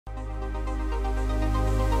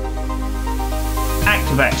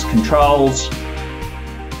ActiveX controls,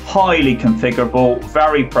 highly configurable,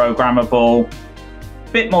 very programmable,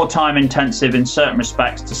 bit more time intensive in certain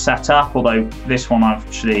respects to set up, although this one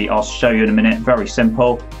I'll show you in a minute, very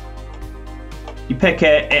simple. You pick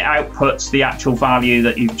it, it outputs the actual value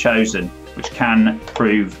that you've chosen, which can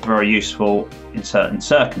prove very useful in certain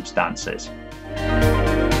circumstances.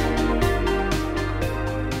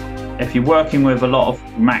 If you're working with a lot of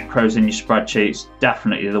macros in your spreadsheets,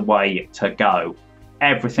 definitely the way to go.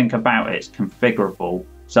 Everything about it is configurable.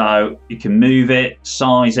 So you can move it,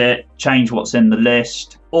 size it, change what's in the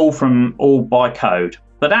list, all by code.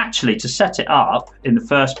 But actually to set it up in the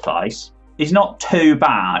first place is not too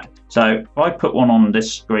bad. So if I put one on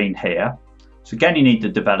this screen here, so again you need the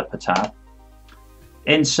developer tab,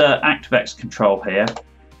 insert ActiveX control here,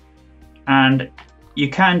 and you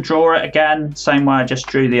can draw it again, same way I just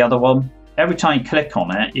drew the other one. Every time you click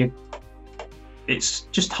on it, it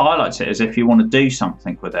just highlights it as if you want to do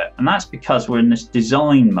something with it. And that's because we're in this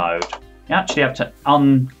design mode. You actually have to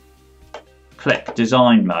unclick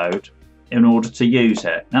design mode in order to use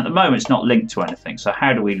it. Now at the moment it's not linked to anything, so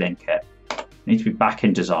how do we link it? We need to be back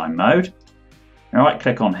in design mode. Now right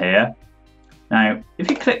click on here. Now if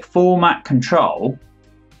you click format control,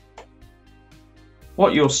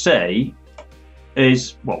 what you'll see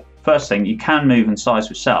is, well, first thing, you can move and size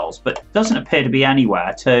with cells, but it doesn't appear to be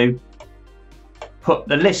anywhere to put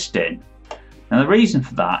the list in. Now the reason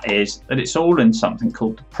for that is that it's all in something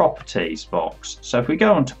called the properties box. So if we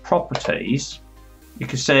go onto properties, you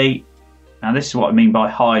can see, now this is what I mean by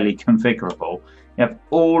highly configurable. You have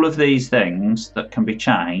all of these things that can be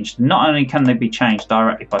changed. Not only can they be changed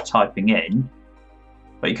directly by typing in,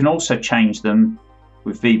 but you can also change them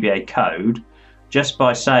with VBA code just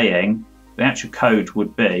by saying the actual code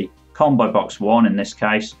would be ComboBox1 in this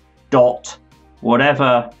case, dot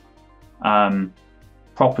whatever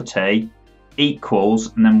property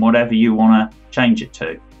equals, and then whatever you want to change it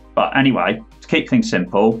to. But anyway, to keep things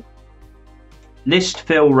simple, list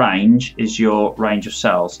fill range is your range of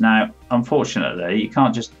cells. Now, unfortunately, you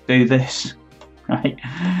can't just do this, right?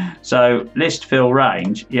 So list fill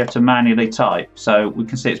range, you have to manually type. So we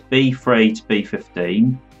can see it's B3 to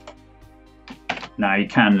B15. Now you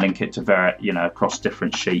can link it to across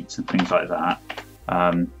different sheets and things like that,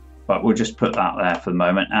 but we'll just put that there for the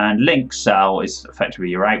moment. And link cell is effectively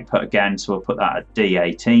your output again, so we'll put that at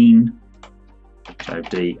D18. So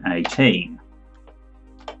D18.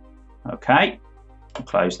 Okay, we'll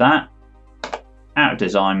close that. Out of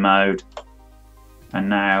design mode, and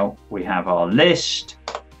now we have our list,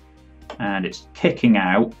 and it's kicking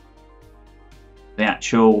out the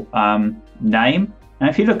actual name. Now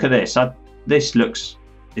if you look at this, this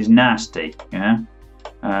is nasty,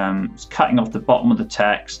 it's cutting off the bottom of the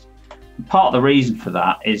text. And part of the reason for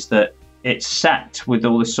that is that it's set with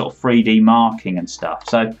all this sort of 3D marking and stuff.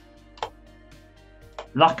 So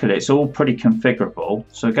luckily it's all pretty configurable.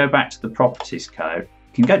 So go back to the properties code.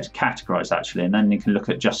 You can go to categorize actually, and then you can look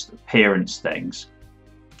at just appearance things.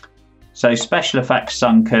 So special effects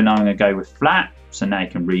sunken, I'm going to go with flat, so now you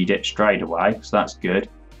can read it straight away, so that's good.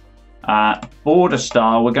 Border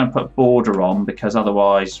style, we're going to put border on because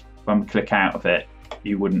otherwise when we click out of it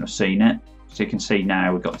you wouldn't have seen it. So you can see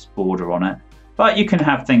now we've got this border on it. But you can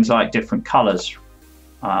have things like different colours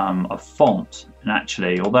of font, and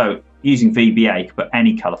actually, although using VBA you can put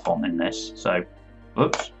any colour font in this. So,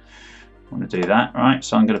 oops, I want to do that, right?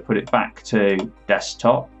 So I'm going to put it back to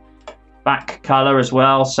desktop. Back colour as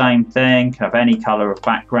well, same thing, have any colour of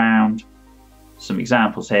background. Some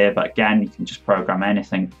examples here, but again you can just program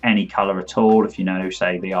anything, any color at all. If you know,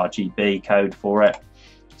 say, the RGB code for it,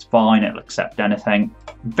 it's fine, it'll accept anything.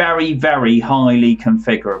 Very, very highly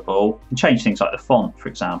configurable. You can change things like the font, for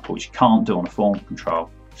example, which you can't do on a form control.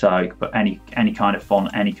 So you can put any kind of font,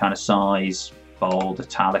 any kind of size, bold,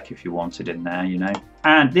 italic if you wanted in there,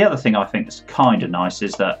 And the other thing I think that's kind of nice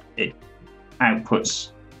is that it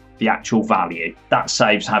outputs the actual value. That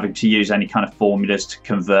saves having to use any kind of formulas to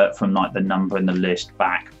convert from like the number in the list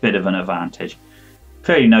back. Bit of an advantage.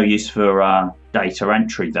 Clearly no use for data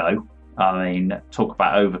entry though. I mean, talk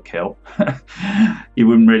about overkill. You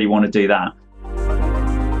wouldn't really want to do that.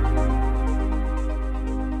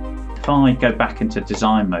 If I go back into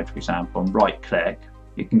design mode, for example, and right click,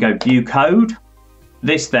 you can go view code.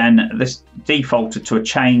 This defaulted to a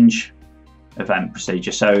change event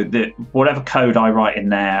procedure, so that whatever code I write in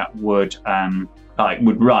there would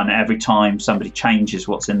run every time somebody changes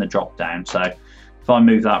what's in the drop down. So if I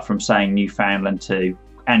move that from saying Newfoundland to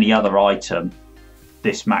any other item,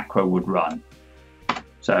 this macro would run.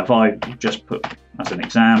 So if I just put as an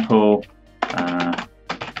example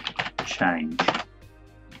change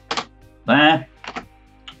there,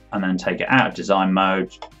 and then take it out of design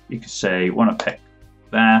mode, you can see when I pick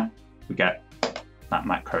there, we get that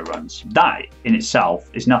macro runs. That in itself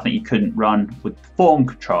is nothing you couldn't run with form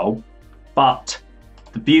control, but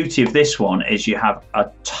the beauty of this one is you have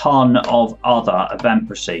a ton of other event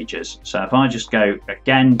procedures. So if I just go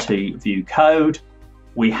again to view code,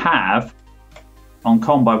 we have on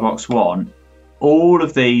ComboBox 1 all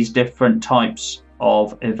of these different types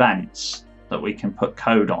of events that we can put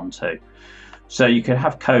code onto. So you could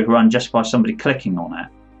have code run just by somebody clicking on it,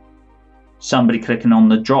 somebody clicking on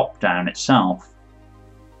the drop down itself,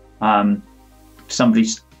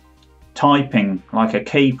 somebody's typing like a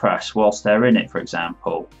key press whilst they're in it, for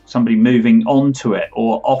example, somebody moving onto it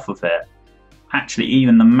or off of it, actually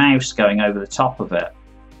even the mouse going over the top of it.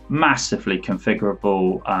 Massively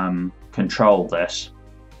configurable control, this.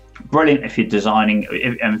 Brilliant if you're designing,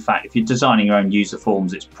 in fact, if you're designing your own user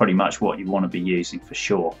forms, it's pretty much what you want to be using for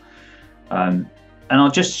sure. And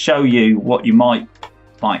I'll just show you what you might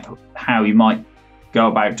like, how you might go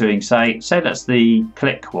about doing, say that's the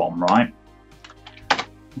click one, right?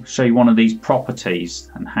 I'll show you one of these properties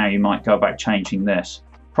and how you might go about changing this.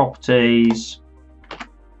 Properties,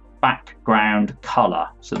 background color.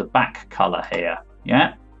 So the back color here,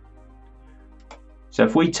 yeah? So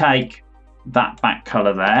if we take that back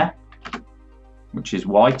color there, which is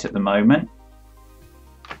white at the moment,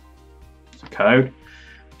 it's a code.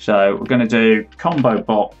 So we're going to do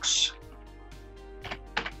ComboBox,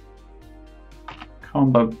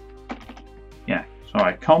 ComboBox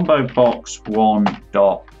 1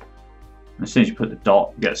 dot. And as soon as you put the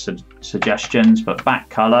dot, you get suggestions, but back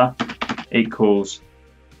color equals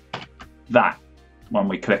that when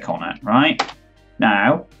we click on it, right?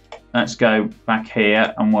 Now, let's go back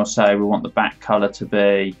here and we'll say we want the back color to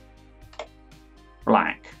be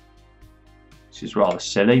black. This is rather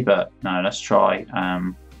silly, but no, let's try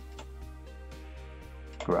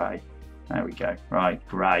grey. There we go, right,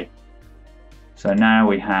 grey. So now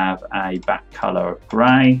we have a back color of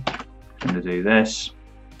grey. I'm going to do this.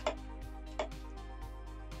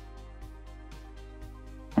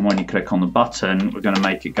 And when you click on the button, we're going to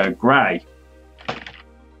make it go grey.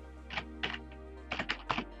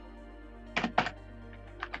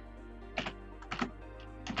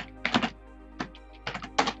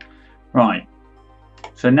 Right,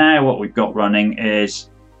 so now what we've got running is,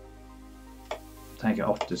 take it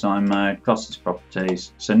off design mode, classes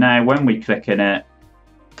properties. So now when we click in it,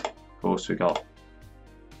 of course we've got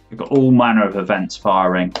all manner of events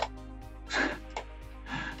firing.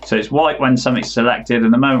 So it's white when something's selected,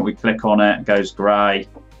 and the moment we click on it, it goes grey.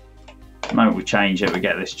 The moment we change it, we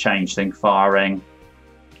get this change thing firing.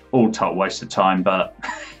 All total waste of time, but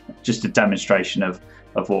just a demonstration of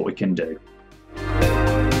what we can do.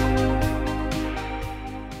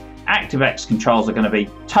 ActiveX controls are going to be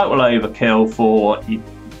total overkill for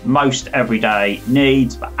most everyday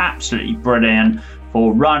needs, but absolutely brilliant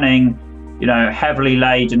for running, you know, heavily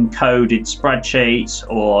laden coded spreadsheets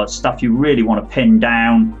or stuff you really want to pin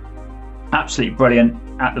down. Absolutely brilliant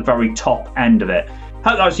at the very top end of it.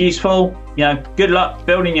 Hope that was useful. You know, good luck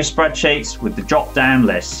building your spreadsheets with the drop down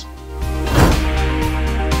lists.